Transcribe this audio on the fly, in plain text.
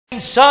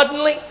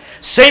Suddenly,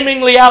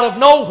 seemingly out of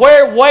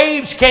nowhere,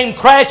 waves came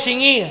crashing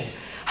in.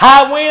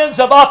 High winds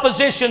of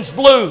oppositions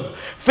blew.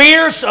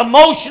 Fierce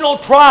emotional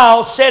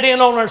trials set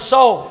in on our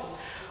soul.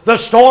 The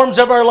storms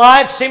of our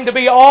life seemed to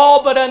be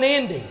all but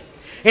unending.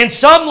 In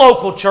some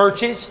local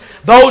churches,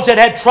 those that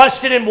had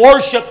trusted in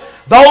worship,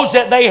 those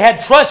that they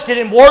had trusted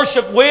in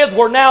worship with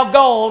were now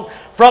gone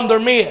from their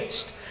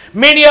midst.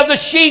 Many of the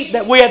sheep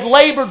that we had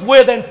labored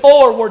with and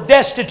for were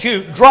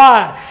destitute,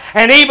 dry,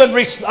 and even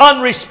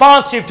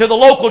unresponsive to the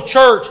local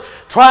church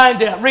trying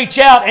to reach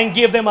out and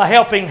give them a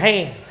helping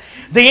hand.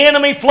 The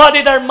enemy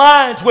flooded our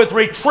minds with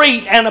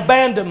retreat and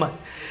abandonment.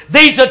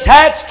 These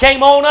attacks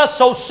came on us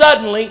so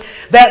suddenly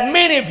that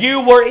many of you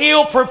were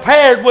ill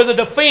prepared with a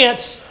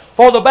defense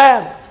for the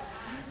battle.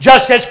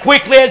 Just as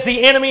quickly as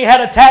the enemy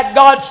had attacked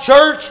God's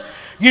church,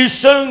 you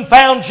soon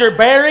found your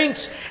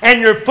bearings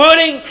and your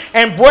footing,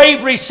 and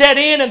bravery set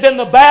in, and then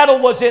the battle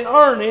was in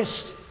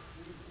earnest.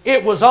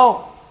 It was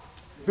on.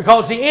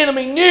 Because the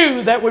enemy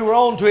knew that we were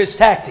on to his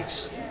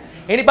tactics.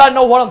 Anybody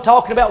know what I'm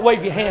talking about?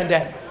 Wave your hand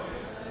at me.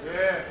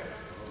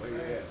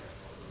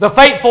 The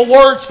fateful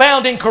words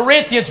found in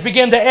Corinthians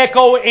begin to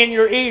echo in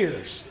your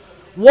ears.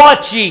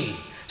 Watch ye,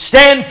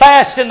 stand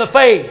fast in the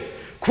faith,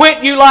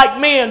 quit you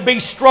like men, be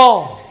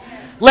strong.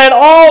 Let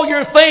all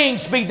your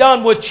things be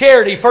done with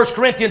charity. 1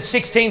 Corinthians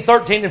 16,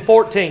 13, and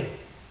 14.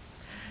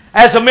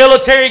 As a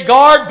military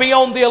guard, be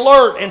on the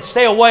alert and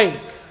stay awake.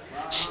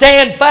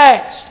 Stand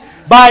fast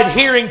by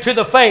adhering to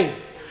the faith.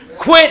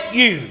 Quit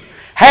you.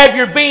 Have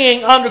your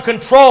being under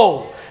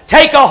control.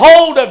 Take a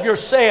hold of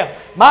yourself.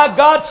 My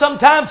God,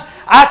 sometimes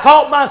I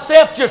caught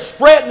myself just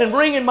fretting and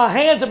wringing my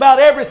hands about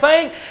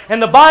everything.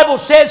 And the Bible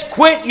says,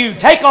 quit you.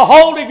 Take a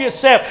hold of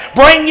yourself.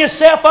 Bring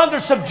yourself under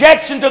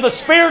subjection to the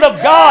Spirit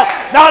of God.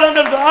 Not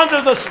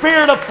under the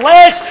spirit of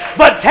flesh,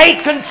 but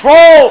take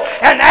control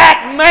and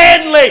act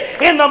manly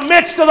in the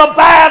midst of the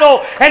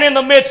battle and in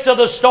the midst of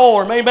the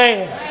storm.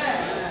 Amen.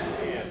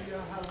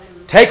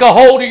 Take a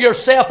hold of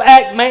yourself.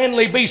 Act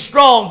manly. Be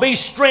strong. Be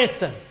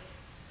strengthened.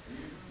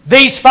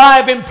 These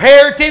 5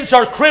 imperatives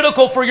are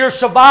critical for your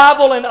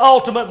survival and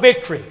ultimate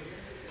victory.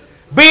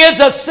 Be as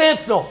a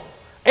sentinel,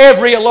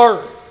 every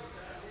alert.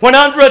 When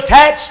under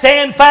attack,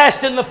 stand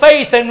fast in the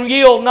faith and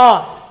yield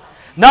not.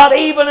 Not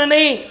even an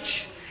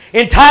inch.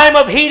 In time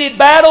of heated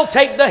battle,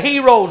 take the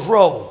hero's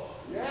role.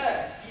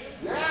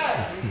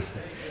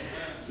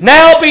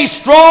 Now be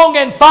strong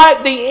and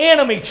fight the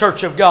enemy,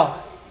 church of God.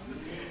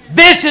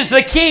 This is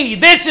the key.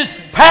 This is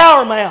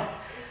paramount.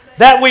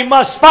 That we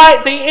must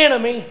fight the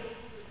enemy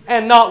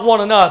and not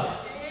one another.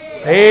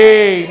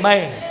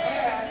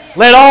 Amen.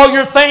 Let all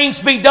your things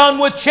be done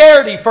with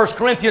charity. 1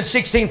 Corinthians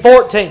 16,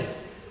 14.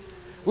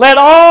 Let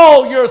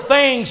all your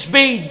things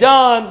be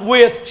done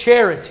with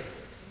charity.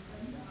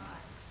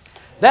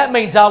 That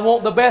means I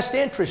want the best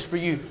interest for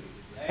you.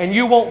 And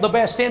you want the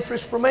best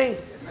interest for me.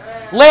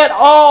 Let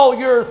all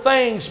your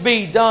things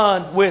be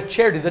done with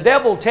charity. The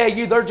devil will tell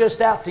you they're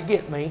just out to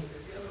get me.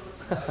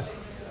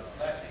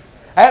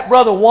 That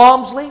Brother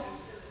Walmsley,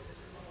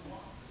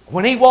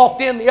 when he walked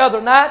in the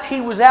other night,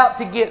 he was out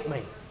to get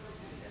me.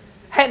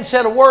 Hadn't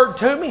said a word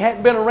to me,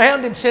 hadn't been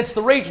around him since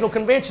the regional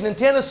convention in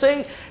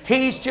Tennessee.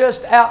 He's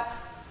just out.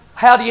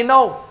 How do you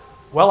know?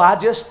 Well, I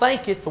just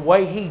think it the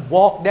way he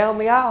walked down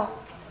the aisle.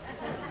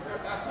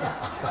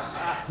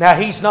 Now,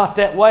 he's not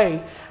that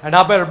way, and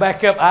I better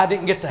back up. I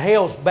didn't get the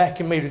Hales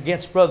backing me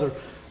against Brother,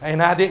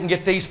 and I didn't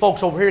get these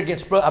folks over here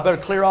against Brother. I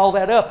better clear all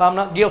that up. I'm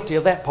not guilty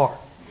of that part.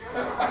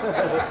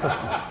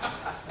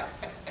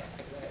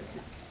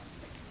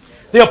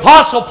 The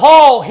Apostle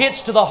Paul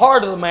hits to the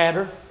heart of the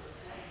matter,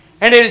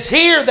 and it is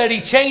here that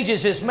he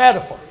changes his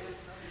metaphor.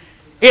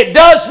 It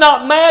does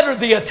not matter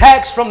the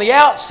attacks from the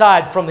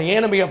outside, from the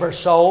enemy of our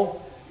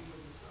soul.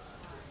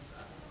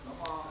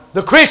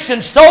 The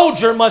Christian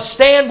soldier must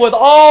stand with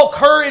all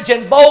courage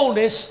and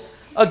boldness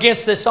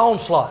against this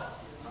onslaught.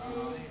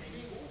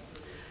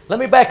 Let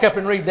me back up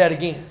and read that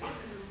again.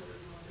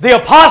 The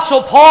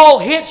Apostle Paul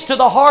hits to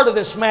the heart of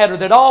this matter,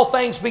 that all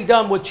things be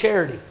done with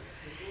charity.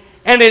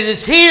 And it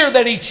is here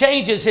that he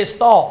changes his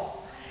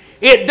thought.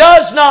 It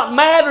does not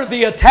matter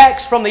the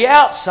attacks from the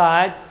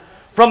outside,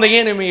 from the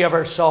enemy of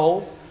our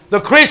soul. The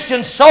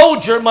Christian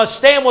soldier must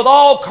stand with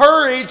all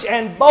courage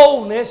and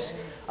boldness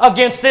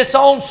against this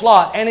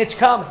onslaught, and it's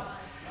coming.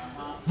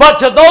 But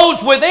to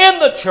those within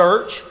the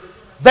church,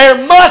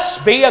 there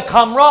must be a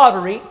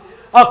camaraderie,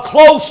 a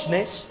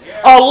closeness,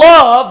 a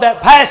love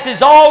that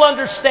passes all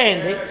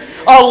understanding,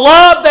 a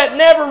love that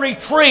never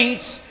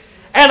retreats,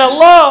 and a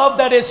love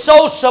that is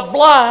so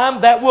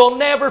sublime that will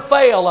never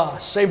fail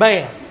us.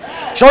 Amen.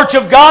 Church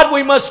of God,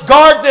 we must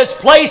guard this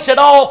place at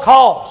all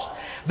costs.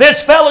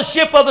 This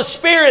fellowship of the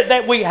Spirit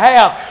that we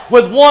have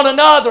with one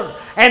another,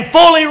 and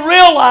fully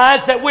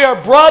realize that we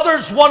are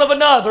brothers one of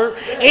another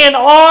in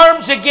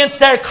arms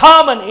against our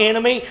common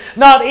enemy,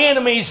 not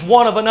enemies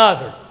one of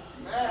another.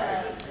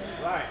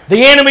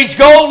 The enemy's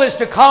goal is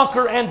to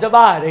conquer and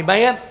divide.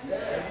 Amen.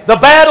 The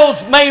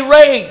battles may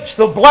rage.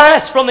 The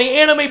blasts from the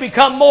enemy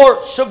become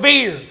more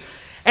severe.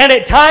 And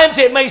at times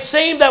it may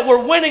seem that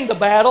we're winning the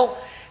battle,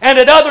 And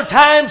at other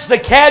times, the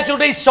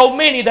casualties, so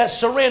many that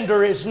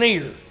surrender is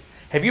near.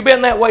 Have you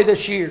been that way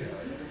this year?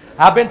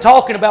 I've been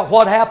talking about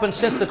what happened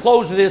since the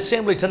close of the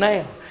assembly to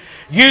now.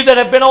 You that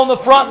have been on the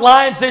front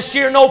lines this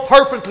year know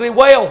perfectly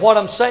well what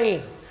I'm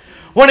saying.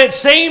 When it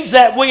seems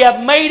that we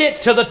have made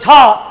it to the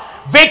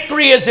top,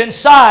 victory is in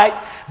sight,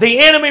 the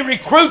enemy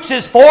recruits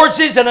his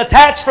forces and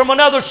attacks from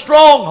another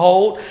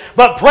stronghold.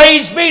 But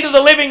praise be to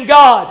the living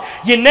God,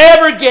 you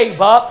never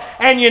gave up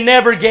and you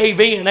never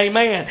gave in.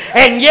 Amen.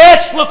 And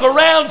yes, look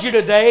around you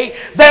today.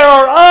 There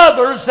are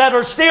others that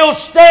are still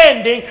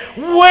standing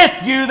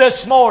with you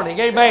this morning.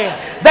 Amen.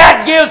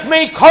 That gives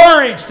me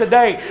courage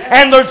today.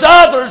 And there's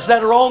others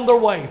that are on their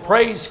way.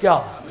 Praise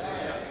God.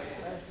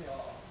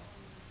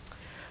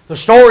 The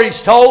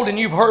story's told, and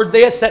you've heard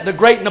this, that the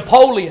great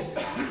Napoleon,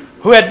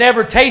 who had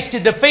never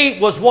tasted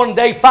defeat, was one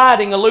day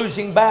fighting a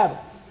losing battle.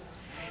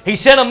 He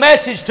sent a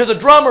message to the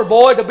drummer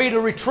boy to beat a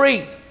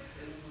retreat,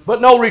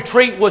 but no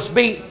retreat was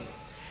beaten.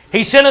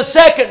 He sent a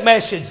second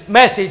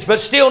message, but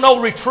still no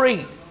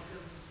retreat.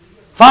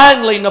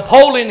 Finally,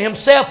 Napoleon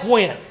himself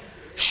went,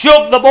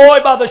 shook the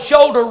boy by the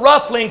shoulder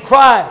roughly and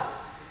cried,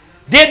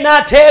 "Didn't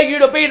I tell you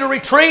to beat a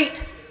retreat?"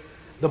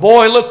 The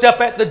boy looked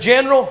up at the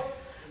general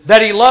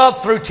that he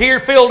loved through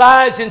tear-filled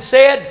eyes and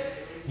said,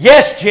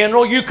 "Yes,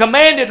 General, you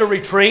commanded a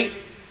retreat.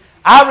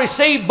 I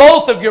received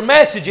both of your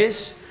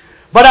messages,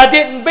 but I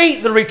didn't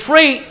beat the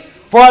retreat,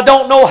 for I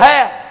don't know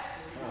how.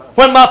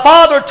 When my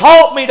father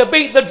taught me to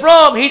beat the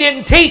drum, he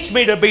didn't teach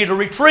me to beat a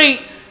retreat.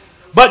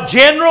 But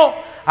General,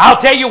 I'll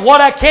tell you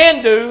what I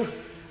can do.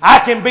 I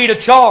can beat a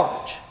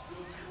charge."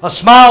 A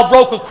smile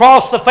broke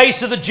across the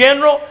face of the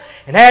general,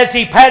 and as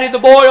he patted the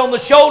boy on the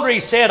shoulder,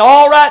 he said,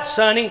 "All right,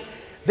 sonny,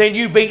 then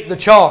you beat the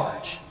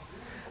charge."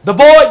 The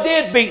boy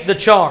did beat the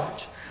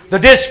charge. The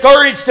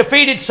discouraged,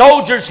 defeated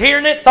soldiers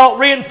hearing it thought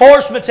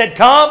reinforcements had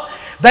come.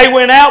 They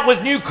went out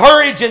with new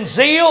courage and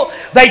zeal.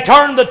 They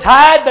turned the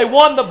tide. They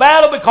won the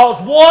battle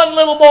because one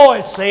little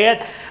boy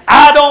said,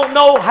 "I don't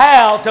know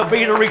how to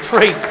beat a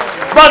retreat,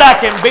 but I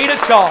can beat a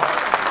charge."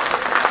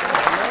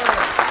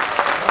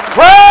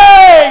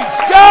 Praise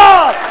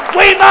God!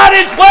 We might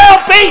as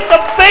well beat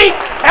the beat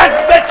and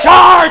the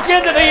charge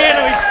into the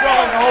enemy's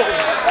stronghold.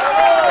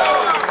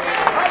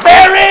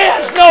 There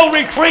is no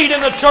retreat in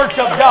the church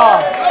of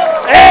God.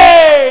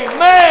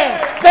 Amen.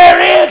 There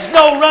is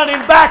no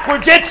running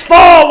backwards. It's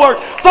forward,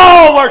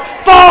 forward,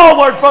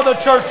 forward for the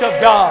church of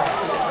God.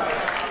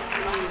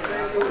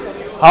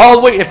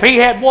 If he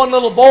had one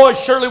little boy,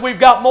 surely we've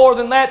got more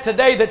than that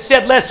today that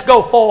said, "Let's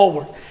go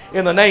forward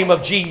in the name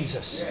of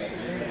Jesus."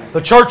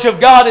 The church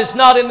of God is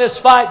not in this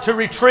fight to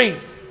retreat.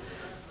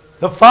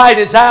 The fight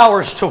is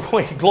ours to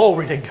win.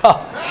 Glory to God.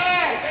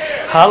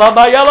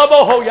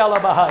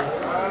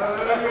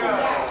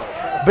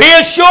 Be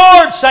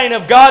assured, saint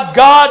of God,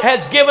 God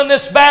has given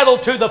this battle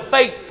to the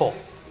faithful.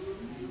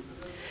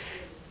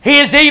 He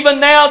is even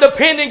now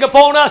depending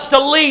upon us to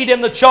lead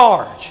in the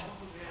charge.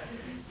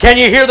 Can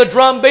you hear the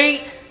drum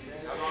beat?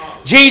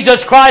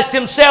 Jesus Christ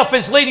Himself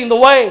is leading the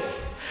way.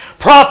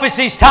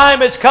 Prophecy's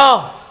time has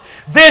come.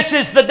 This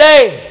is the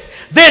day.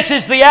 This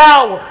is the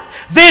hour.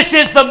 This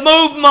is the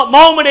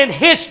moment in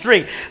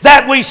history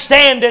that we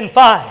stand and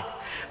fight.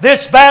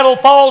 This battle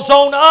falls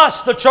on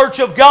us, the church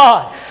of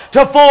God,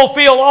 to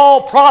fulfill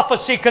all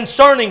prophecy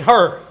concerning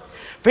her.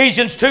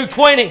 Ephesians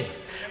 2:20,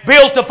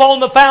 built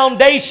upon the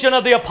foundation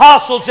of the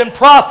apostles and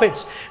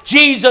prophets,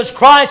 Jesus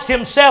Christ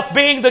Himself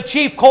being the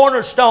chief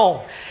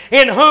cornerstone,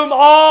 in whom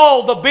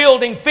all the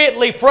building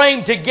fitly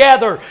framed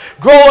together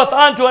groweth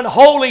unto an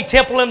holy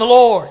temple in the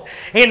Lord,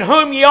 in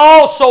whom ye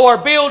also are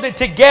builded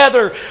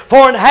together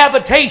for an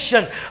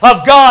habitation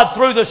of God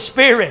through the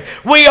Spirit.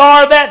 We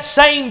are that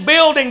same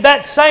building,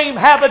 that same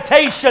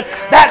habitation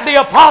that the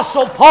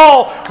Apostle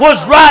Paul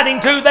was writing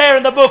to there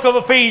in the book of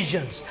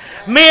Ephesians.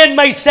 Men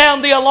may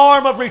sound the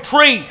alarm of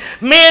retreat.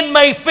 Men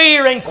may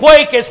fear and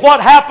quake as what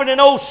happened in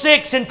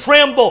 06 and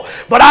tremble.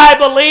 But I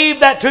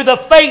believe that to the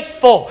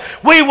faithful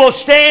we will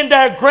stand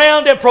our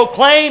ground and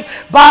proclaim,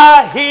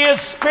 by His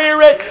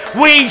Spirit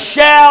we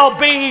shall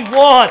be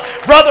one.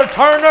 Brother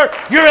Turner,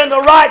 you're in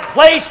the right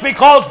place,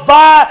 because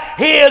by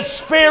His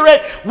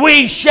Spirit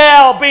we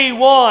shall be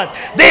one.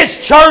 This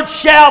church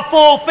shall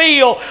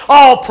fulfill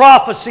all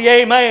prophecy.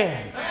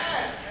 Amen.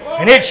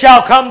 And it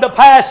shall come to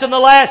pass in the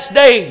last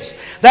days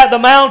that the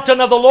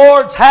mountain of the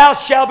Lord's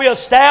house shall be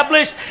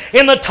established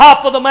in the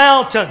top of the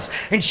mountains,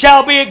 and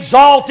shall be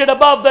exalted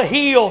above the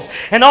hills,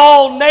 and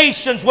all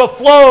nations will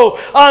flow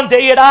unto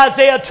it.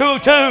 Isaiah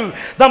 2:2.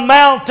 The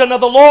mountain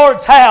of the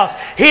Lord's house,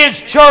 His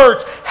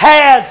church,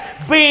 has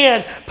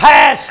been,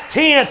 past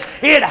tense,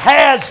 it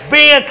has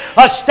been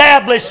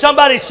established.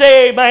 Somebody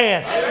say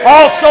amen.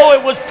 Also,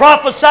 it was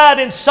prophesied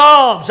in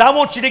Psalms. I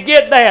want you to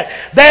get that.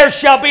 There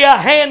shall be a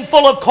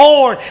handful of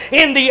corn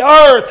in the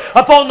earth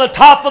upon the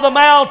top of the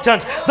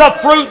mountains. The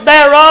fruit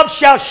thereof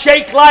shall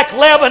shake like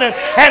Lebanon,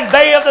 and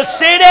they of the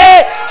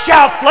city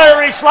shall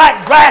flourish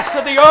like grass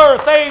of the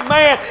earth.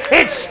 Amen.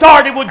 It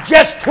started with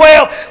just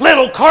 12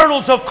 little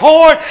kernels of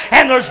corn,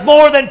 and there's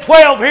more than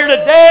 12 here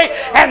today,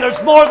 and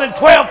there's more than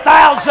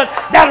 12,000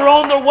 that are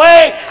on their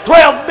way,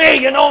 12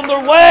 million on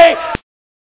their way.